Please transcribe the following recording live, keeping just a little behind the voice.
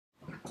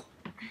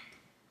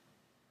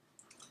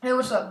Hey,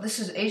 what's up? This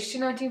is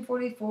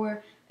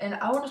HT1944, and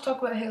I want to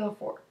talk about Halo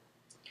 4.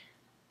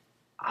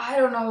 I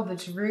don't know if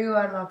it's real,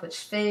 I don't know if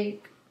it's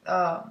fake,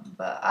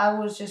 but I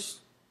was just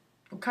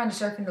kind of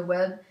surfing the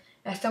web,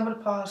 and I stumbled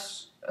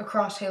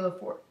across Halo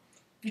 4.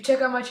 If you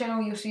check out my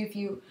channel, you'll see a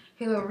few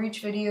Halo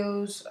Reach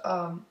videos.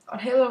 On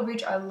Halo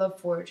Reach, I love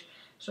Forge,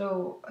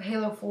 so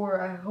Halo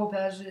 4, I hope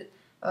has it.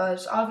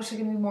 It's obviously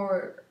going to be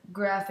more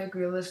graphic,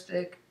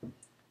 realistic,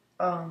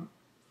 um,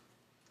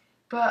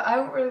 but I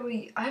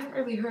haven't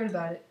really heard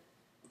about it.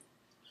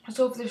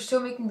 So if they're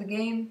still making the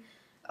game,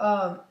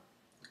 um,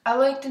 I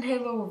liked in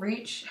Halo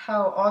Reach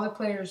how all the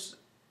players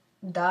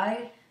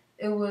died.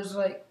 It was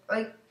like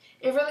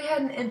it really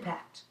had an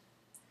impact.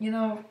 You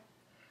know,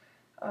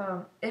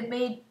 it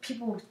made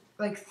people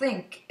like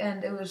think,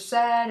 and it was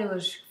sad. It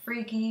was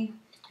freaky.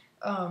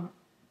 Um,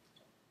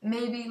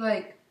 maybe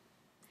like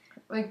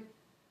I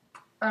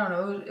don't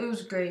know. It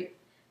was great.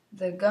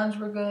 The guns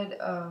were good.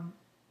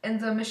 And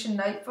the mission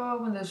Nightfall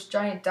when those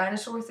giant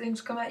dinosaur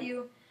things come at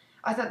you,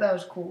 I thought that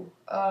was cool.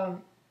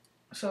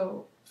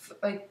 So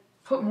like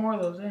put more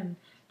of those in.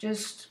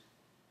 Just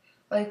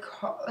like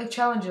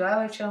challenges. I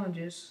like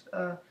challenges.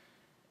 I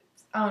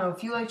don't know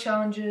if you like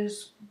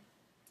challenges.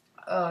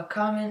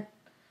 Comment,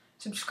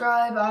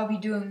 subscribe. I'll be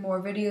doing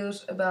more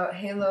videos about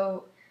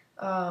Halo.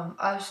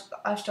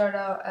 I've started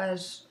out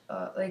as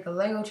like a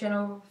Lego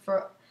channel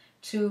Call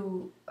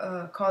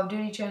of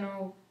Duty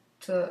channel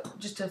to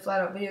just a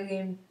flat out video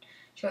game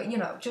show.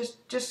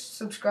 Just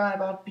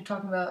subscribe. I'll be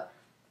talking about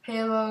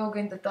Halo,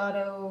 Grand Theft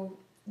Auto,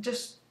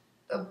 just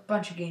a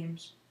bunch of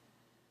games.